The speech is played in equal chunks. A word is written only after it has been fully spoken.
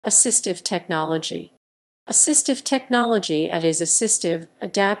Assistive technology. Assistive technology is assistive,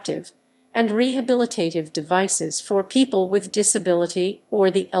 adaptive, and rehabilitative devices for people with disability or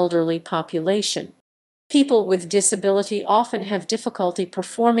the elderly population. People with disability often have difficulty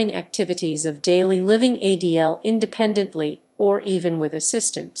performing activities of daily living ADL independently or even with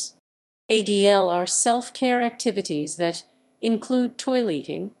assistance. ADL are self-care activities that include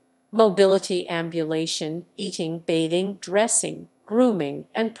toileting, mobility, ambulation, eating, bathing, dressing, grooming,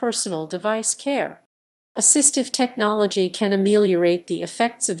 and personal device care. Assistive technology can ameliorate the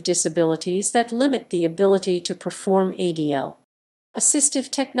effects of disabilities that limit the ability to perform ADL. Assistive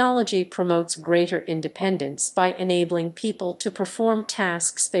technology promotes greater independence by enabling people to perform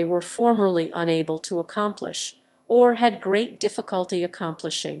tasks they were formerly unable to accomplish or had great difficulty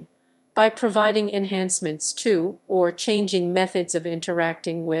accomplishing, by providing enhancements to or changing methods of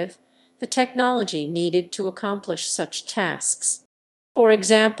interacting with the technology needed to accomplish such tasks. For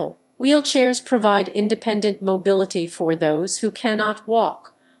example, wheelchairs provide independent mobility for those who cannot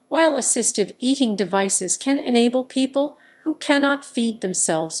walk, while assistive eating devices can enable people who cannot feed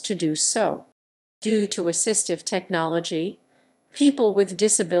themselves to do so. Due to assistive technology, people with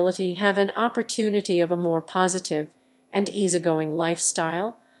disability have an opportunity of a more positive and easygoing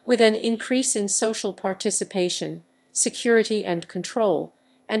lifestyle, with an increase in social participation, security and control,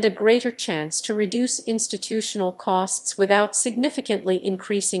 and a greater chance to reduce institutional costs without significantly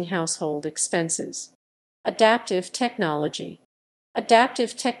increasing household expenses. Adaptive technology.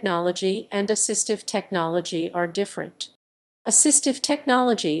 Adaptive technology and assistive technology are different. Assistive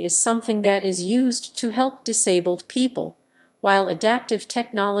technology is something that is used to help disabled people, while adaptive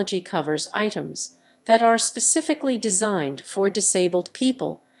technology covers items that are specifically designed for disabled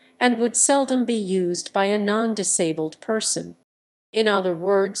people and would seldom be used by a non-disabled person. In other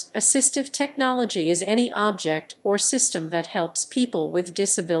words, assistive technology is any object or system that helps people with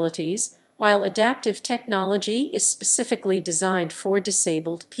disabilities, while adaptive technology is specifically designed for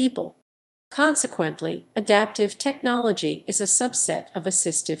disabled people. Consequently, adaptive technology is a subset of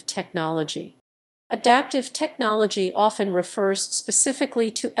assistive technology. Adaptive technology often refers specifically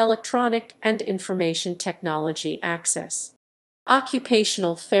to electronic and information technology access.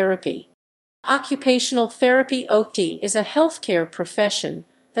 Occupational therapy. Occupational therapy (OT) is a healthcare profession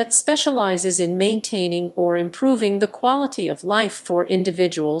that specializes in maintaining or improving the quality of life for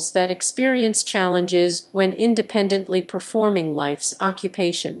individuals that experience challenges when independently performing life's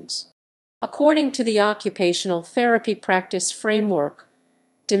occupations. According to the Occupational Therapy Practice Framework,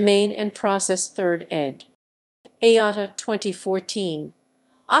 Domain and Process 3rd ed. AOTA 2014,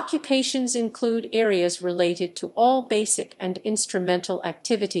 occupations include areas related to all basic and instrumental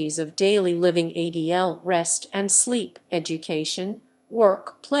activities of daily living ADL, rest and sleep, education,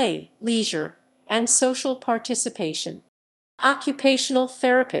 work, play, leisure, and social participation. Occupational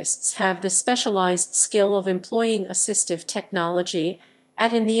therapists have the specialized skill of employing assistive technology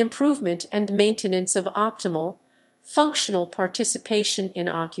in the improvement and maintenance of optimal, functional participation in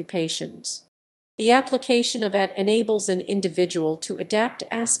occupations. The application of it enables an individual to adapt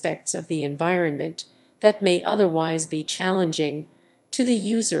aspects of the environment that may otherwise be challenging to the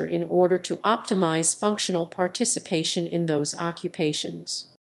user in order to optimize functional participation in those occupations.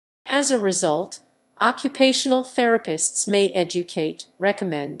 As a result, occupational therapists may educate,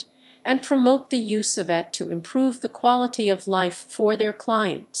 recommend, and promote the use of it to improve the quality of life for their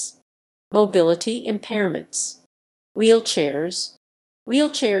clients. Mobility impairments. Wheelchairs.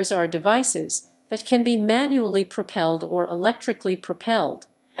 Wheelchairs are devices that can be manually propelled or electrically propelled,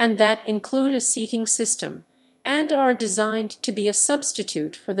 and that include a seating system, and are designed to be a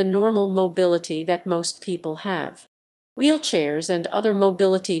substitute for the normal mobility that most people have. Wheelchairs and other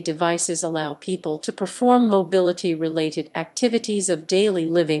mobility devices allow people to perform mobility-related activities of daily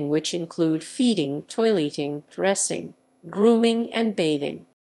living, which include feeding, toileting, dressing, grooming, and bathing.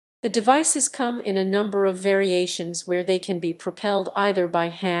 The devices come in a number of variations where they can be propelled either by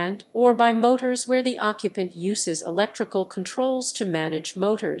hand or by motors, where the occupant uses electrical controls to manage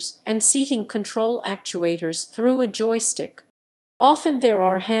motors and seating control actuators through a joystick. Often there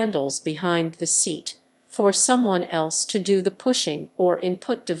are handles behind the seat for someone else to do the pushing or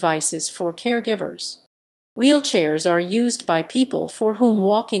input devices for caregivers. Wheelchairs are used by people for whom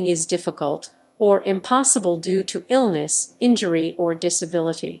walking is difficult or impossible due to illness, injury, or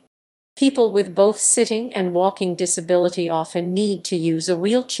disability. People with both sitting and walking disability often need to use a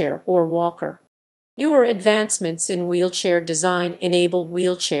wheelchair or walker. Newer advancements in wheelchair design enable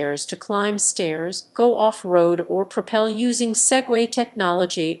wheelchairs to climb stairs, go off-road, or propel using Segway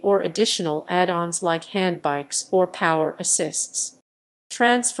technology or additional add-ons like handbikes or power assists.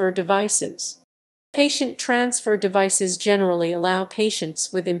 Transfer devices. Patient transfer devices generally allow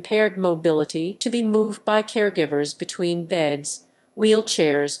patients with impaired mobility to be moved by caregivers between beds,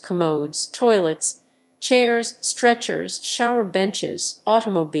 wheelchairs, commodes, toilets, chairs, stretchers, shower benches,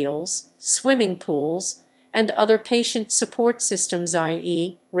 automobiles, swimming pools, and other patient support systems,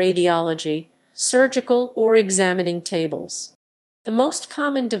 i.e., radiology, surgical, or examining tables. The most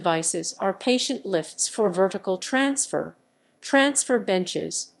common devices are patient lifts for vertical transfer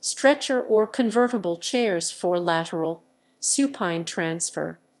benches, stretcher or convertible chairs for lateral, supine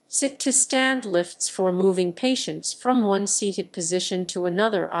transfer, sit-to-stand lifts for moving patients from one seated position to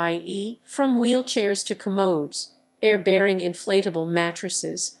another, i.e., from wheelchairs to commodes, air-bearing inflatable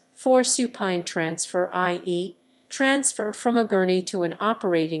mattresses for supine transfer, i.e., transfer from a gurney to an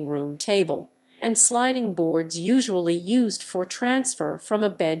operating room table, and sliding boards usually used for transfer from a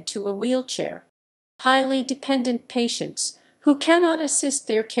bed to a wheelchair. Highly dependent patients who cannot assist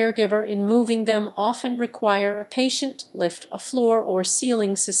their caregiver in moving them often require a patient lift, a floor or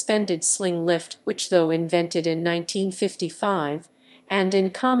ceiling suspended sling lift, which, though invented in 1955 and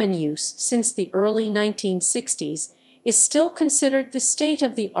in common use since the early 1960s, is still considered the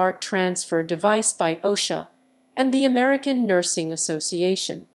state-of-the-art transfer device by OSHA and the American Nursing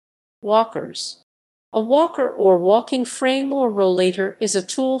Association. Walkers. A walker or walking frame or rollator is a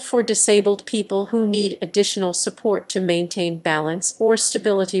tool for disabled people who need additional support to maintain balance or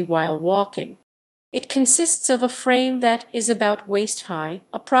stability while walking. It consists of a frame that is about waist high,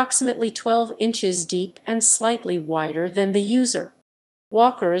 approximately 12 inches deep, and slightly wider than the user.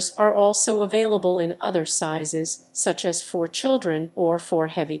 Walkers are also available in other sizes, such as for children or for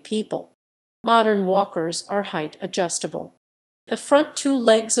heavy people. Modern walkers are height adjustable. The front two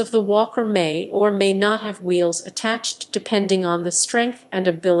legs of the walker may or may not have wheels attached depending on the strength and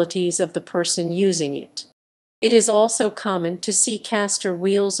abilities of the person using it. It is also common to see caster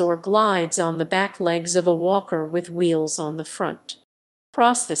wheels or glides on the back legs of a walker with wheels on the front.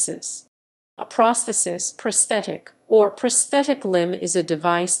 Prosthesis. A prosthesis, prosthetic, or prosthetic limb is a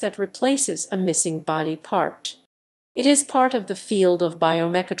device that replaces a missing body part. It is part of the field of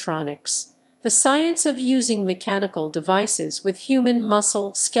biomechatronics, the science of using mechanical devices with human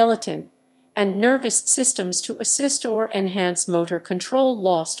muscle, skeleton, and nervous systems to assist or enhance motor control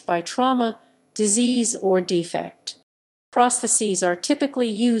lost by trauma, disease, or defect. Prostheses are typically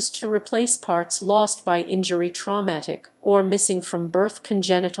used to replace parts lost by injury, traumatic, or missing from birth,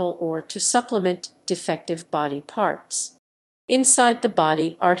 congenital, or to supplement defective body parts. Inside the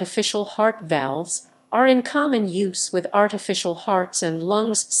body, artificial heart valves are in common use, with artificial hearts and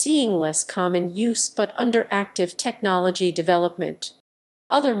lungs seeing less common use but under active technology development.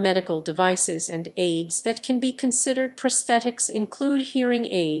 Other medical devices and aids that can be considered prosthetics include hearing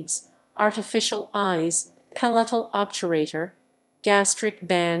aids, artificial eyes, palatal obturator, gastric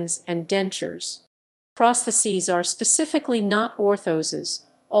bands, and dentures. Prostheses are specifically not orthoses,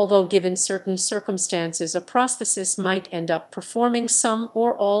 although given certain circumstances a prosthesis might end up performing some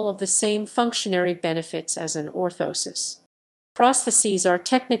or all of the same functionary benefits as an orthosis. Prostheses are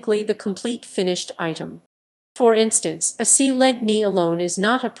technically the complete finished item. For instance, a C-leg knee alone is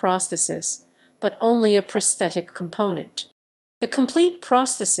not a prosthesis, but only a prosthetic component. The complete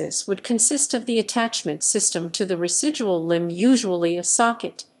prosthesis would consist of the attachment system to the residual limb, usually a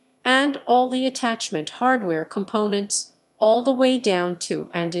socket, and all the attachment hardware components, all the way down to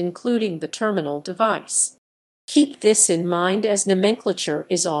and including the terminal device. Keep this in mind as nomenclature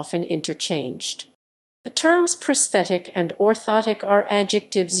is often interchanged. The terms prosthetic and orthotic are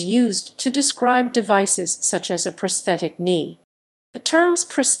adjectives used to describe devices such as a prosthetic knee. The terms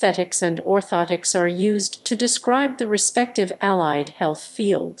prosthetics and orthotics are used to describe the respective allied health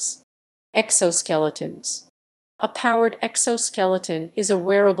fields. Exoskeletons. A powered exoskeleton is a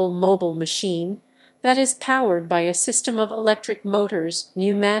wearable mobile machine that is powered by a system of electric motors,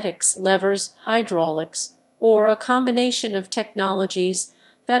 pneumatics, levers, hydraulics, or a combination of technologies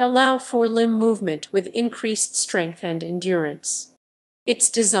that allow for limb movement with increased strength and endurance. Its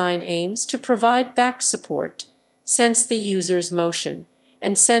design aims to provide back support, sense the user's motion,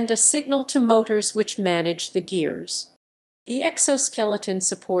 and send a signal to motors which manage the gears. The exoskeleton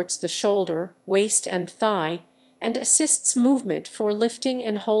supports the shoulder, waist, and thigh, and assists movement for lifting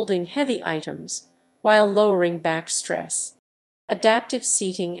and holding heavy items, while lowering back stress. Adaptive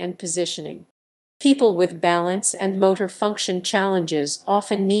seating and positioning. People with balance and motor function challenges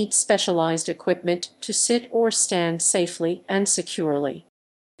often need specialized equipment to sit or stand safely and securely.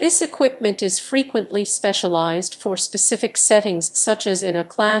 This equipment is frequently specialized for specific settings, such as in a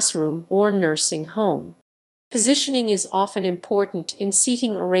classroom or nursing home. Positioning is often important in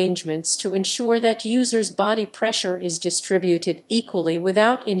seating arrangements to ensure that users' body pressure is distributed equally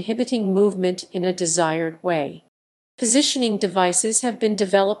without inhibiting movement in a desired way. Positioning devices have been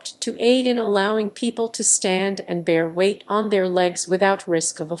developed to aid in allowing people to stand and bear weight on their legs without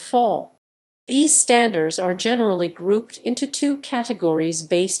risk of a fall. These standards are generally grouped into two categories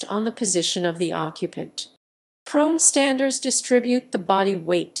based on the position of the occupant. Prone standers distribute the body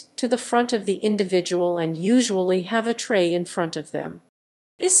weight to the front of the individual and usually have a tray in front of them.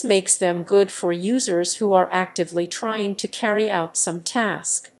 This makes them good for users who are actively trying to carry out some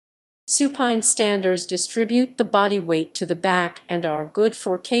task. Supine standers distribute the body weight to the back and are good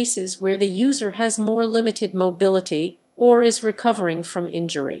for cases where the user has more limited mobility or is recovering from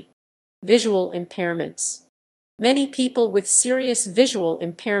injury. Visual impairments. Many people with serious visual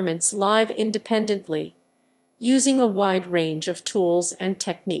impairments live independently, using a wide range of tools and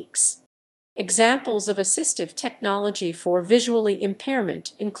techniques. Examples of assistive technology for visually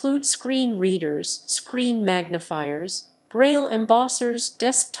impairment include screen readers, screen magnifiers, braille embossers,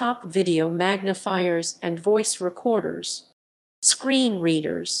 desktop video magnifiers, and voice recorders. Screen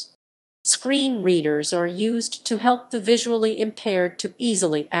readers. Screen readers are used to help the visually impaired to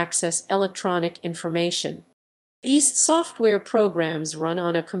easily access electronic information. These software programs run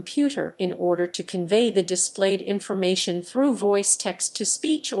on a computer in order to convey the displayed information through voice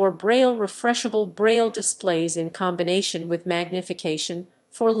text-to-speech or braille refreshable braille displays in combination with magnification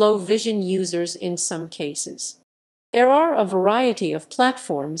for low vision users in some cases. There are a variety of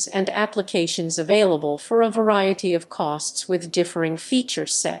platforms and applications available for a variety of costs with differing feature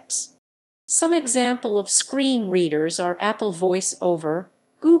sets. Some example of screen readers are Apple Voice Over,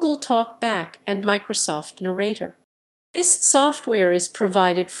 Google Talkback, and Microsoft Narrator. This software is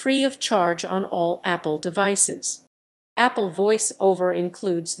provided free of charge on all Apple devices. Apple Voice Over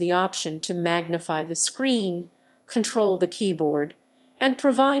includes the option to magnify the screen, control the keyboard, and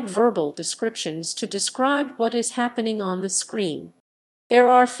provide verbal descriptions to describe what is happening on the screen. There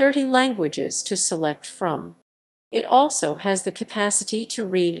are 30 languages to select from. It also has the capacity to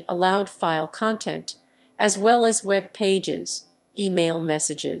read aloud file content, as well as web pages, email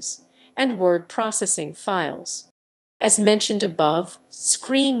messages, and word processing files. As mentioned above,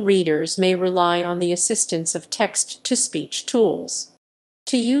 screen readers may rely on the assistance of text-to-speech tools.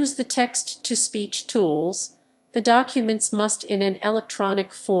 To use the text-to-speech tools, the documents must in an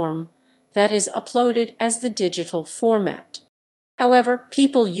electronic form that is uploaded as the digital format. However,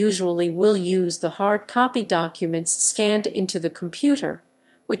 people usually will use the hard copy documents scanned into the computer,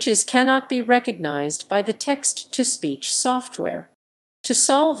 which cannot be recognized by the text-to-speech software. To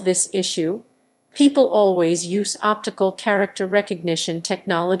solve this issue, people always use optical character recognition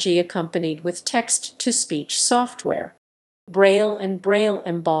technology accompanied with text-to-speech software. Braille and Braille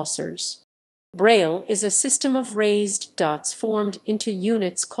embossers. Braille is a system of raised dots formed into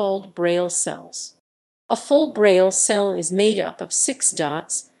units called Braille cells. A full Braille cell is made up of 6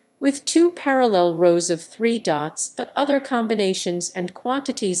 dots, with 2 parallel rows of 3 dots, but other combinations and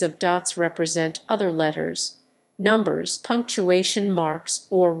quantities of dots represent other letters, numbers, punctuation marks,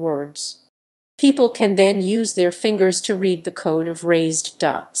 or words. People can then use their fingers to read the code of raised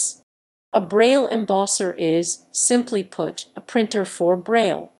dots. A Braille embosser is, simply put, a printer for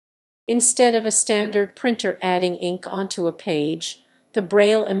Braille. Instead of a standard printer adding ink onto a page, the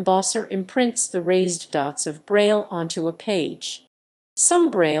Braille embosser imprints the raised dots of Braille onto a page.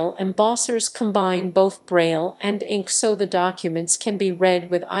 Some Braille embossers combine both Braille and ink so the documents can be read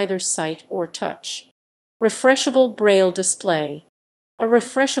with either sight or touch. Refreshable Braille display. A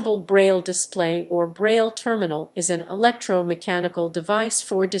refreshable Braille display or Braille terminal is an electromechanical device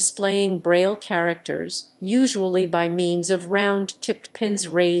for displaying Braille characters, usually by means of round-tipped pins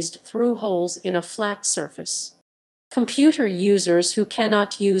raised through holes in a flat surface. Computer users who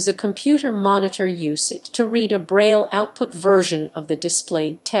cannot use a computer monitor use it to read a Braille output version of the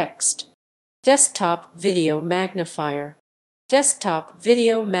displayed text. Desktop video magnifier. Desktop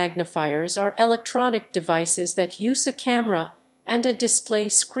video magnifiers are electronic devices that use a camera and a display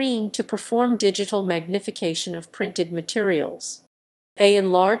screen to perform digital magnification of printed materials. They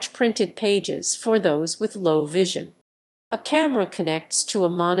enlarge printed pages for those with low vision. A camera connects to a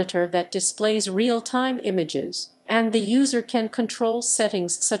monitor that displays real-time images, and the user can control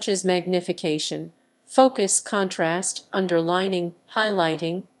settings such as magnification, focus, contrast, underlining,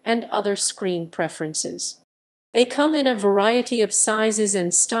 highlighting, and other screen preferences. They come in a variety of sizes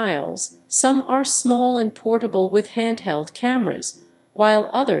and styles. Some are small and portable with handheld cameras, while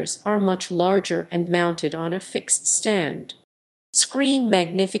others are much larger and mounted on a fixed stand. Screen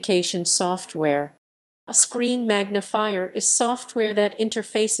magnification software. A screen magnifier is software that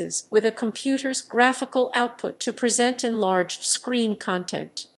interfaces with a computer's graphical output to present enlarged screen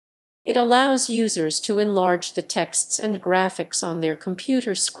content. It allows users to enlarge the texts and graphics on their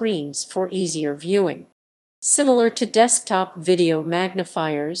computer screens for easier viewing. Similar to desktop video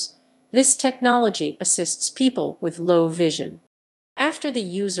magnifiers, this technology assists people with low vision. After the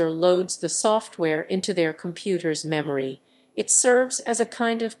user loads the software into their computer's memory, it serves as a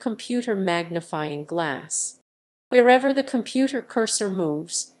kind of computer magnifying glass. Wherever the computer cursor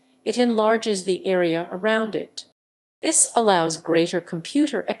moves, it enlarges the area around it. This allows greater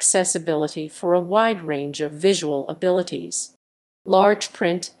computer accessibility for a wide range of visual abilities. Large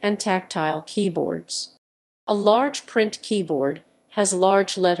print and tactile keyboards. A large print keyboard has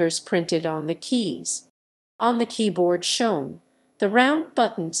large letters printed on the keys. On the keyboard shown, the round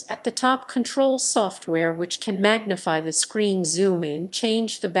buttons at the top control software which can magnify the screen, zoom in,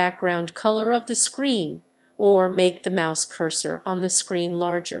 change the background color of the screen, or make the mouse cursor on the screen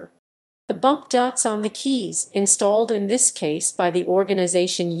larger. The bump dots on the keys, installed in this case by the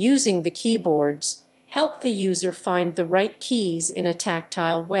organization using the keyboards, help the user find the right keys in a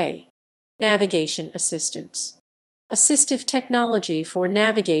tactile way. Navigation assistance. Assistive technology for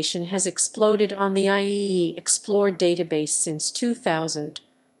navigation has exploded on the IEE Explore database since 2000,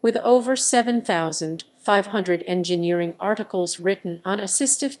 with over 7,500 engineering articles written on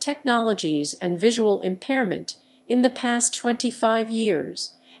assistive technologies and visual impairment in the past 25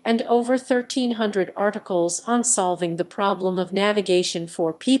 years, and over 1,300 articles on solving the problem of navigation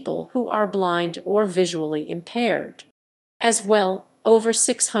for people who are blind or visually impaired. As well, over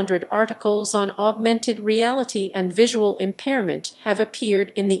 600 articles on augmented reality and visual impairment have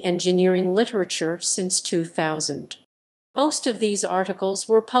appeared in the engineering literature since 2000. Most of these articles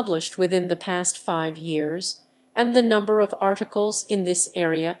were published within the past 5 years, and the number of articles in this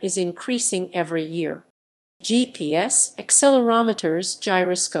area is increasing every year. GPS, accelerometers,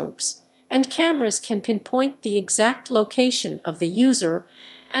 gyroscopes, and cameras can pinpoint the exact location of the user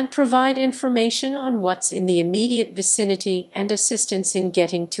and provide information on what's in the immediate vicinity and assistance in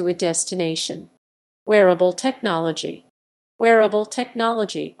getting to a destination. Wearable technology. Wearable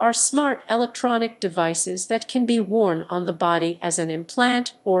technology are smart electronic devices that can be worn on the body as an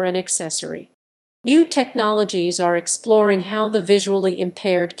implant or an accessory. New technologies are exploring how the visually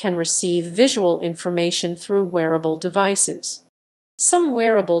impaired can receive visual information through wearable devices. Some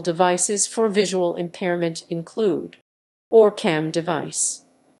wearable devices for visual impairment include OrCam device,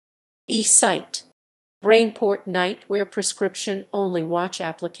 eSight, BrainPort nightwear prescription-only watch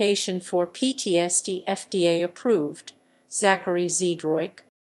application for PTSD FDA approved, Zachary Zdroik,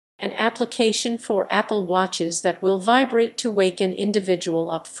 an application for Apple Watches that will vibrate to wake an individual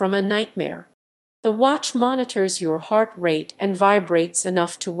up from a nightmare. The watch monitors your heart rate and vibrates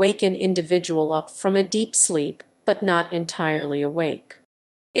enough to wake an individual up from a deep sleep, but not entirely awake.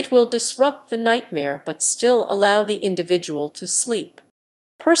 It will disrupt the nightmare but still allow the individual to sleep.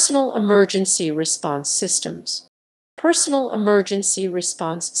 Personal emergency response systems. Personal emergency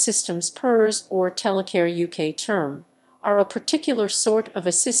response systems, PERS or Telecare UK term, are a particular sort of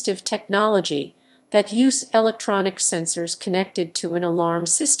assistive technology that use electronic sensors connected to an alarm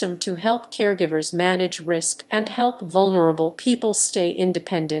system to help caregivers manage risk and help vulnerable people stay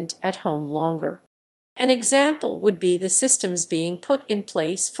independent at home longer. An example would be the systems being put in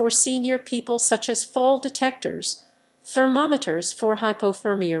place for senior people, such as fall detectors, thermometers for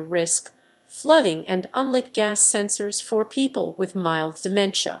hypothermia risk, flooding, and unlit gas sensors for people with mild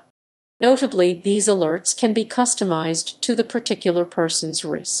dementia. Notably, these alerts can be customized to the particular person's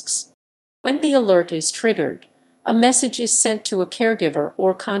risks. When the alert is triggered, a message is sent to a caregiver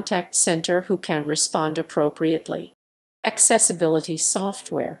or contact center who can respond appropriately. Accessibility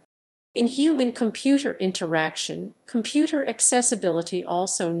software. In human-computer interaction, computer accessibility,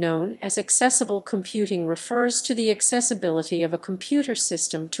 also known as accessible computing, refers to the accessibility of a computer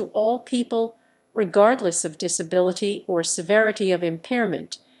system to all people, regardless of disability or severity of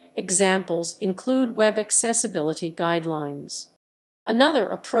impairment. Examples include web accessibility guidelines. Another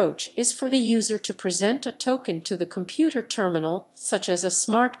approach is for the user to present a token to the computer terminal, such as a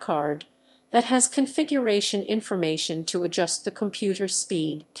smart card, that has configuration information to adjust the computer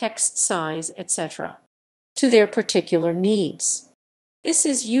speed, text size, etc., to their particular needs. This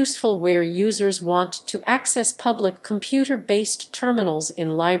is useful where users want to access public computer-based terminals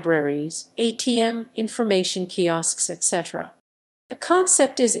in libraries, ATM, information kiosks, etc. The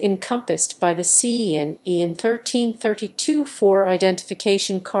concept is encompassed by the CEN in 1332 for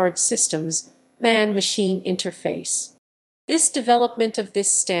Identification Card Systems, Man-Machine Interface. This development of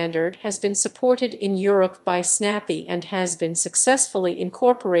this standard has been supported in Europe by SNAPI and has been successfully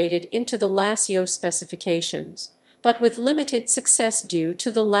incorporated into the LASIO specifications, but with limited success due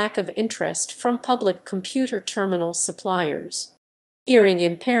to the lack of interest from public computer terminal suppliers. Hearing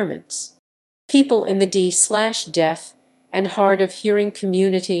impairments. People in the D/deaf and hard of hearing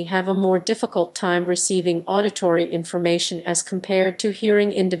community have a more difficult time receiving auditory information as compared to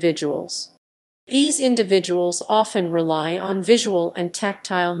hearing individuals. These individuals often rely on visual and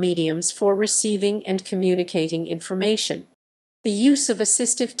tactile mediums for receiving and communicating information. The use of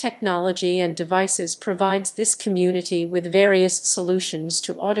assistive technology and devices provides this community with various solutions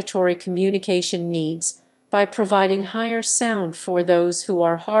to auditory communication needs by providing higher sound for those who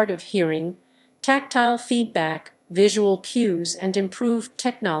are hard of hearing, tactile feedback, visual cues, and improved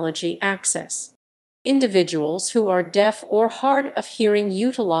technology access. Individuals who are deaf or hard of hearing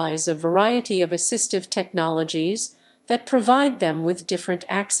utilize a variety of assistive technologies that provide them with different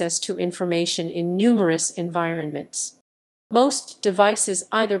access to information in numerous environments. Most devices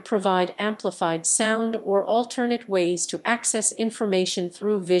either provide amplified sound or alternate ways to access information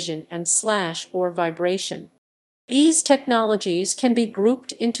through vision and or vibration. These technologies can be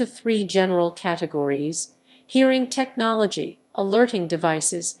grouped into three general categories: hearing technology, alerting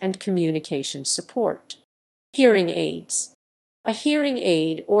devices, and communication support. Hearing aids. A hearing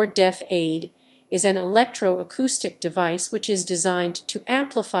aid or deaf aid is an electroacoustic device which is designed to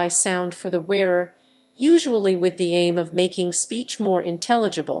amplify sound for the wearer, usually with the aim of making speech more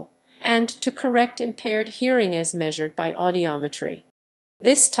intelligible, and to correct impaired hearing as measured by audiometry.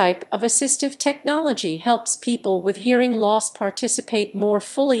 This type of assistive technology helps people with hearing loss participate more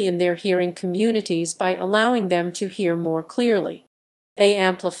fully in their hearing communities by allowing them to hear more clearly. They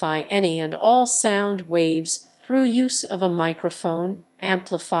amplify any and all sound waves through use of a microphone,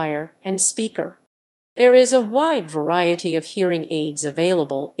 amplifier, and speaker. There is a wide variety of hearing aids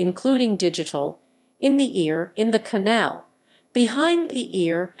available, including digital, in the ear, in the canal, behind the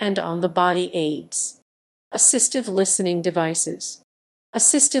ear, and on the body aids. Assistive listening devices.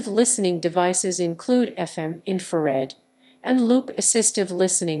 Assistive listening devices include FM, infrared, and loop assistive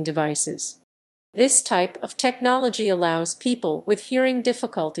listening devices. This type of technology allows people with hearing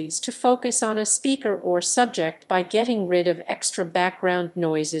difficulties to focus on a speaker or subject by getting rid of extra background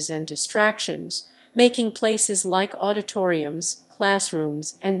noises and distractions, making places like auditoriums,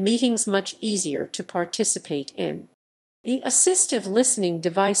 classrooms, and meetings much easier to participate in. The assistive listening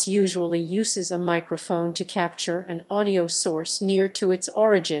device usually uses a microphone to capture an audio source near to its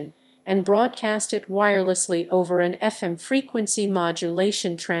origin and broadcast it wirelessly over an FM frequency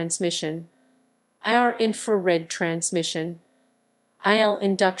modulation transmission, IR infrared transmission, IL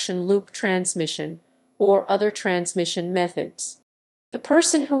induction loop transmission, or other transmission methods. The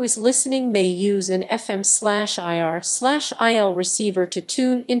person who is listening may use an FM/IR/IL receiver to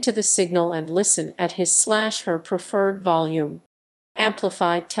tune into the signal and listen at his/her preferred volume.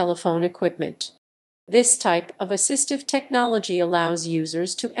 Amplified telephone equipment. This type of assistive technology allows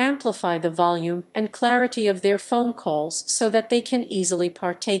users to amplify the volume and clarity of their phone calls so that they can easily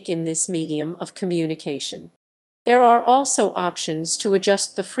partake in this medium of communication. There are also options to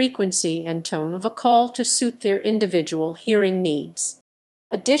adjust the frequency and tone of a call to suit their individual hearing needs.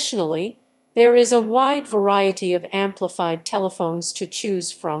 Additionally, there is a wide variety of amplified telephones to choose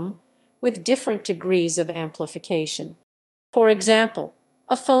from, with different degrees of amplification. For example,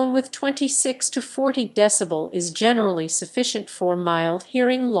 a phone with 26 to 40 decibel is generally sufficient for mild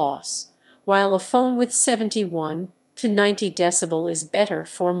hearing loss, while a phone with 71 to 90 decibel is better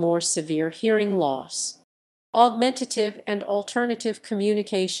for more severe hearing loss. Augmentative and alternative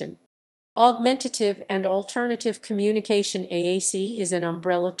communication. Augmentative and alternative communication (AAC) is an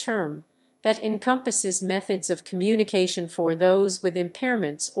umbrella term that encompasses methods of communication for those with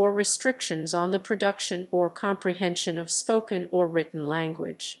impairments or restrictions on the production or comprehension of spoken or written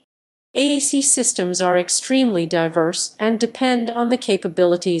language. AAC systems are extremely diverse and depend on the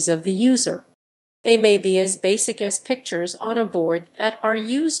capabilities of the user. They may be as basic as pictures on a board that are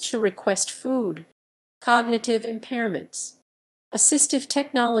used to request food. Cognitive impairments. Assistive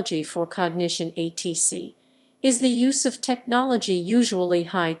technology for cognition (ATC) is the use of technology, usually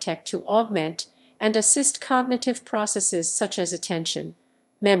high-tech, to augment and assist cognitive processes such as attention,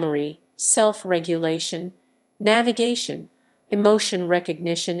 memory, self-regulation, navigation, emotion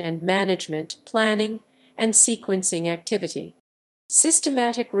recognition and management, planning, and sequencing activity.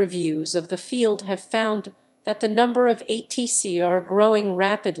 Systematic reviews of the field have found that the number of ATC are growing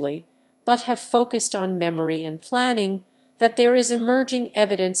rapidly, but have focused on memory and planning, that there is emerging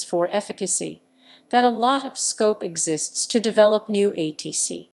evidence for efficacy, that a lot of scope exists to develop new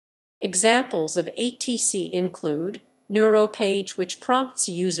ATC. Examples of ATC include NeuroPage, which prompts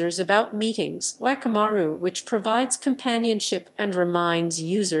users about meetings, Wakamaru, which provides companionship and reminds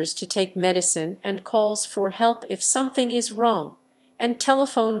users to take medicine and calls for help if something is wrong, and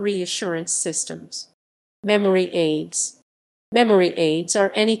telephone reassurance systems. Memory aids. Memory aids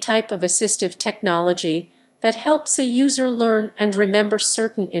are any type of assistive technology that helps a user learn and remember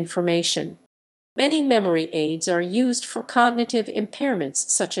certain information. Many memory aids are used for cognitive impairments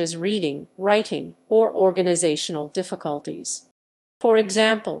such as reading, writing, or organizational difficulties. For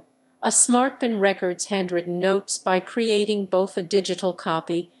example, a SmartPen records handwritten notes by creating both a digital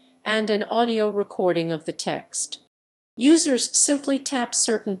copy and an audio recording of the text. Users simply tap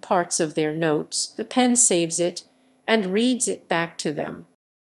certain parts of their notes, the pen saves it, and reads it back to them.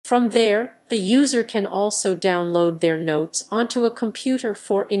 From there, the user can also download their notes onto a computer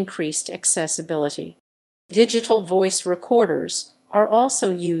for increased accessibility. Digital voice recorders are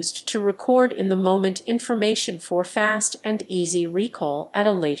also used to record in the moment information for fast and easy recall at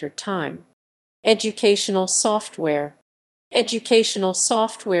a later time. Educational software. Educational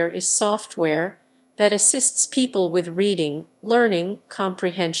software is software that assists people with reading, learning,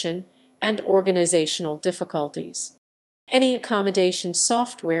 comprehension, and organizational difficulties. Any accommodation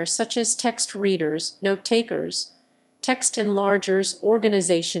software such as text readers, note takers, text enlargers,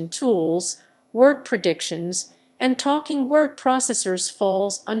 organization tools, word predictions, and talking word processors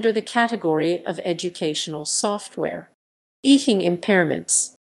falls under the category of educational software. Eating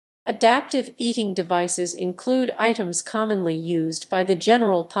impairments. Adaptive eating devices include items commonly used by the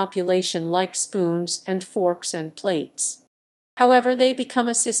general population like spoons and forks and plates. However, they become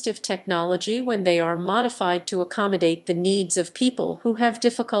assistive technology when they are modified to accommodate the needs of people who have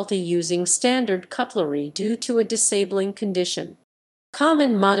difficulty using standard cutlery due to a disabling condition.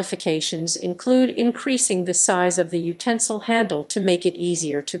 Common modifications include increasing the size of the utensil handle to make it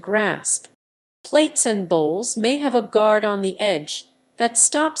easier to grasp. Plates and bowls may have a guard on the edge that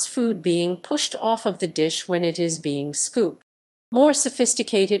stops food being pushed off of the dish when it is being scooped. More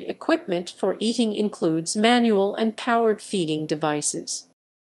sophisticated equipment for eating includes manual and powered feeding devices.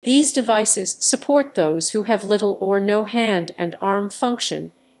 These devices support those who have little or no hand and arm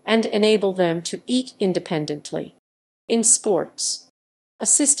function and enable them to eat independently. In sports.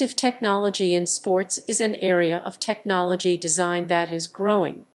 Assistive technology in sports is an area of technology design that is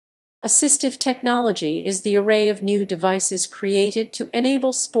growing. Assistive technology is the array of new devices created to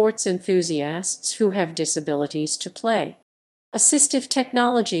enable sports enthusiasts who have disabilities to play. Assistive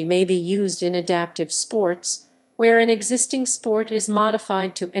technology may be used in adaptive sports, where an existing sport is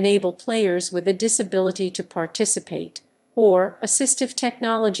modified to enable players with a disability to participate, or assistive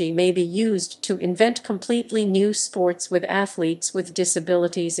technology may be used to invent completely new sports with athletes with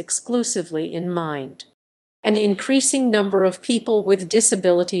disabilities exclusively in mind. An increasing number of people with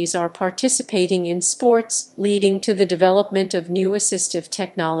disabilities are participating in sports, leading to the development of new assistive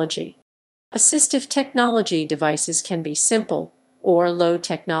technology. Assistive technology devices can be simple or low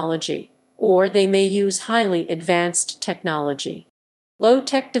technology, or they may use highly advanced technology.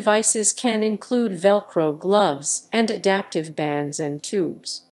 Low-tech devices can include Velcro gloves and adaptive bands and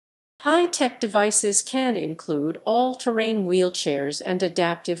tubes. High-tech devices can include all-terrain wheelchairs and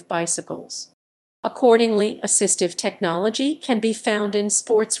adaptive bicycles. Accordingly, assistive technology can be found in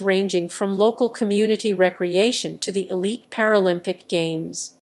sports ranging from local community recreation to the elite Paralympic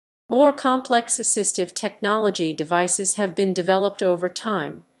Games. More complex assistive technology devices have been developed over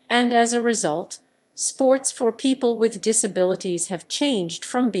time, and as a result, sports for people with disabilities have changed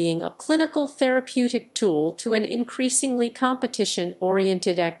from being a clinical therapeutic tool to an increasingly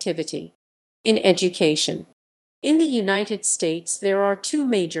competition-oriented activity. In education. In the United States, there are two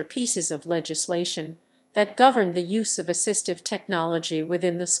major pieces of legislation that govern the use of assistive technology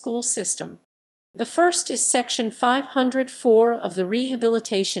within the school system. The first is Section 504 of the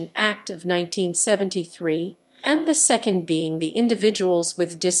Rehabilitation Act of 1973, and the second being the Individuals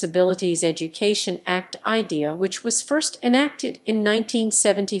with Disabilities Education Act IDEA, which was first enacted in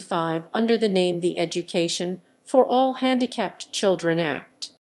 1975 under the name the Education for All Handicapped Children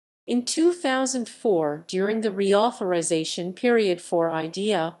Act. In 2004, during the reauthorization period for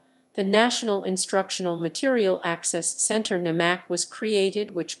IDEA, the National Instructional Material Access Center (NIMAC) was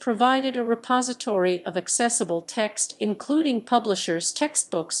created, which provided a repository of accessible text, including publishers'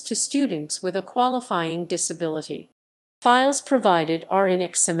 textbooks to students with a qualifying disability. Files provided are in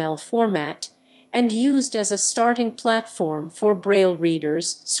XML format and used as a starting platform for Braille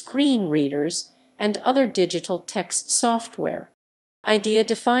readers, screen readers, and other digital text software. IDEA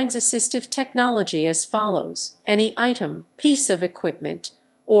defines assistive technology as follows: any item, piece of equipment,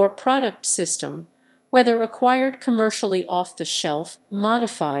 or product system, whether acquired commercially off the shelf,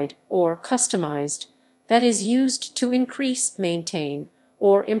 modified, or customized, that is used to increase, maintain,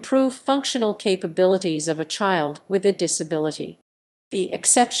 or improve functional capabilities of a child with a disability. The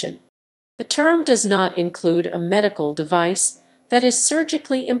exception. The term does not include a medical device that is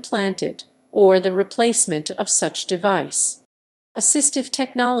surgically implanted or the replacement of such device. Assistive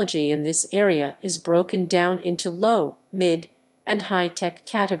technology in this area is broken down into low, mid, and high-tech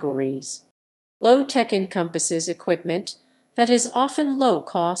categories. Low-tech encompasses equipment that is often low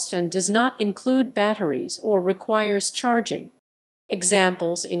cost and does not include batteries or requires charging.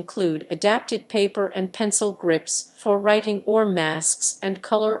 Examples include adapted paper and pencil grips for writing or masks and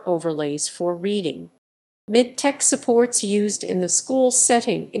color overlays for reading. Mid-tech supports used in the school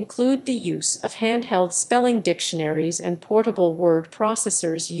setting include the use of handheld spelling dictionaries and portable word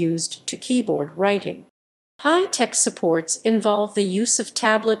processors used to keyboard writing. High-tech supports involve the use of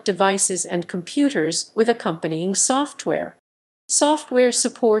tablet devices and computers with accompanying software. Software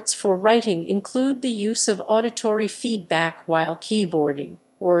supports for writing include the use of auditory feedback while keyboarding,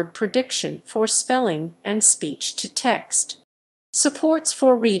 word prediction for spelling, and speech-to-text. Supports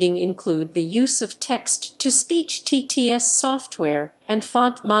for reading include the use of text-to-speech (TTS) software and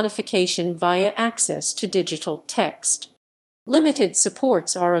font modification via access to digital text. Limited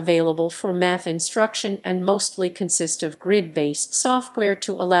supports are available for math instruction and mostly consist of grid-based software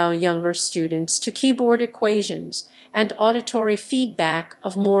to allow younger students to keyboard equations and auditory feedback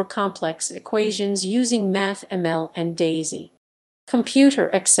of more complex equations using MathML and DAISY.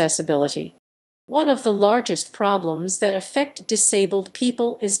 Computer accessibility. One of the largest problems that affect disabled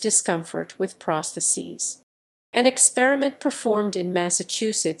people is discomfort with prostheses. An experiment performed in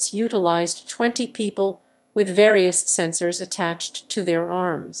Massachusetts utilized 20 people with various sensors attached to their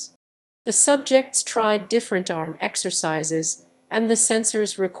arms. The subjects tried different arm exercises, and the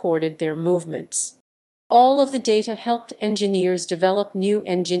sensors recorded their movements. All of the data helped engineers develop new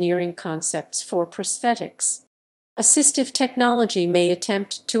engineering concepts for prosthetics. Assistive technology may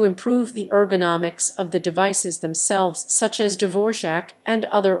attempt to improve the ergonomics of the devices themselves, such as Dvorak and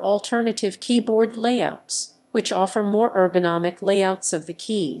other alternative keyboard layouts, which offer more ergonomic layouts of the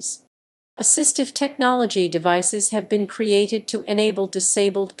keys. Assistive technology devices have been created to enable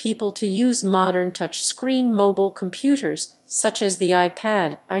disabled people to use modern touchscreen mobile computers, such as the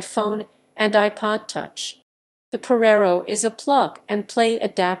iPad, iPhone, and iPod Touch. The Perero is a plug-and-play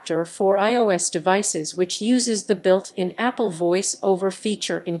adapter for iOS devices which uses the built-in Apple Voice over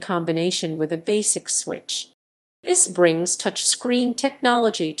feature in combination with a basic switch. This brings touchscreen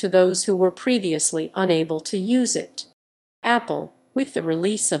technology to those who were previously unable to use it. Apple, with the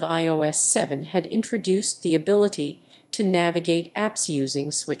release of iOS 7, had introduced the ability to navigate apps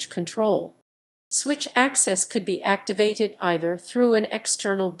using switch control. Switch access could be activated either through an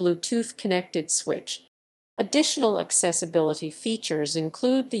external Bluetooth-connected switch. Additional accessibility features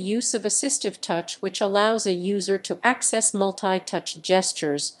include the use of assistive touch, which allows a user to access multi-touch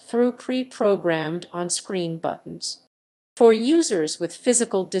gestures through pre-programmed on-screen buttons. For users with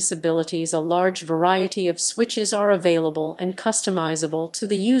physical disabilities, a large variety of switches are available and customizable to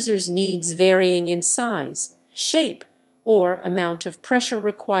the user's needs, varying in size, shape, or amount of pressure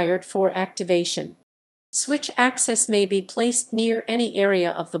required for activation. Switch access may be placed near any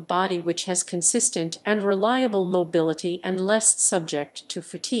area of the body which has consistent and reliable mobility and less subject to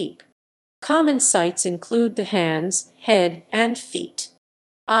fatigue. Common sites include the hands, head, and feet.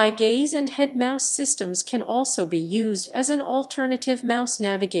 Eye gaze and head mouse systems can also be used as an alternative mouse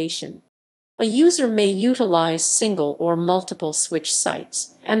navigation. A user may utilize single or multiple switch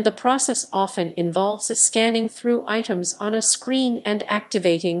sites, and the process often involves scanning through items on a screen and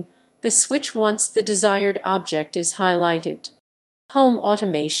activating the switch once the desired object is highlighted. Home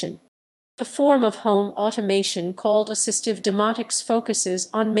automation. The form of home automation called assistive domotics focuses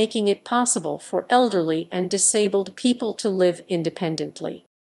on making it possible for elderly and disabled people to live independently.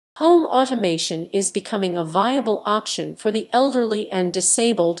 Home automation is becoming a viable option for the elderly and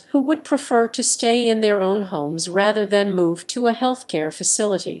disabled who would prefer to stay in their own homes rather than move to a healthcare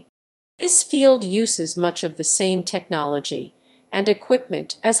facility. This field uses much of the same technology and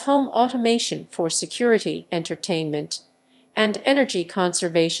equipment as home automation for security, entertainment, and energy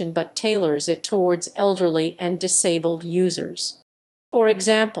conservation, but tailors it towards elderly and disabled users. For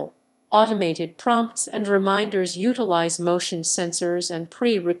example, automated prompts and reminders utilize motion sensors and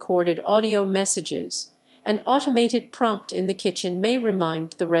pre-recorded audio messages. An automated prompt in the kitchen may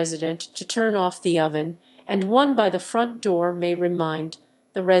remind the resident to turn off the oven, and one by the front door may remind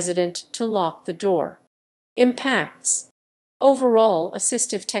the resident to lock the door. Impacts. Overall,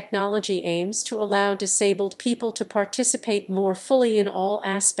 assistive technology aims to allow disabled people to participate more fully in all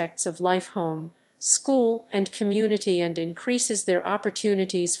aspects of life, home, school, and community, and increases their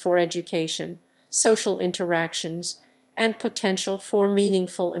opportunities for education, social interactions, and potential for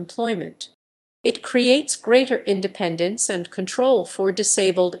meaningful employment. It creates greater independence and control for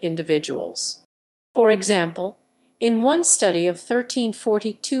disabled individuals. For example, in one study of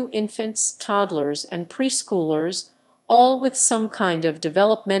 1,342 infants, toddlers, and preschoolers, all with some kind of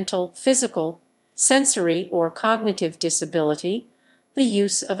developmental, physical, sensory, or cognitive disability, the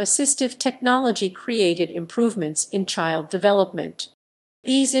use of assistive technology created improvements in child development.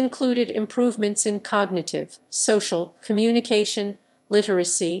 These included improvements in cognitive, social, communication,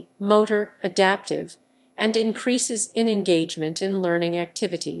 literacy, motor, adaptive, and increases in engagement in learning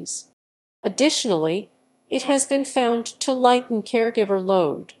activities. Additionally, it has been found to lighten caregiver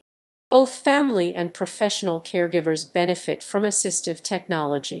load. Both family and professional caregivers benefit from assistive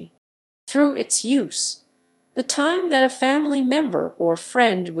technology. Through its use, the time that a family member or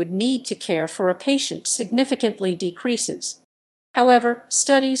friend would need to care for a patient significantly decreases. However,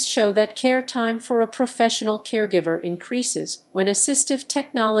 studies show that care time for a professional caregiver increases when assistive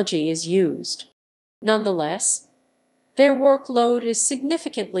technology is used. Nonetheless, their workload is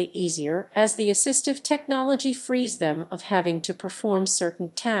significantly easier as the assistive technology frees them of having to perform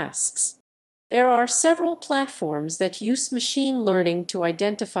certain tasks. There are several platforms that use machine learning to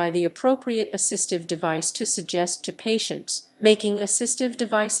identify the appropriate assistive device to suggest to patients, making assistive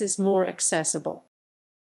devices more accessible.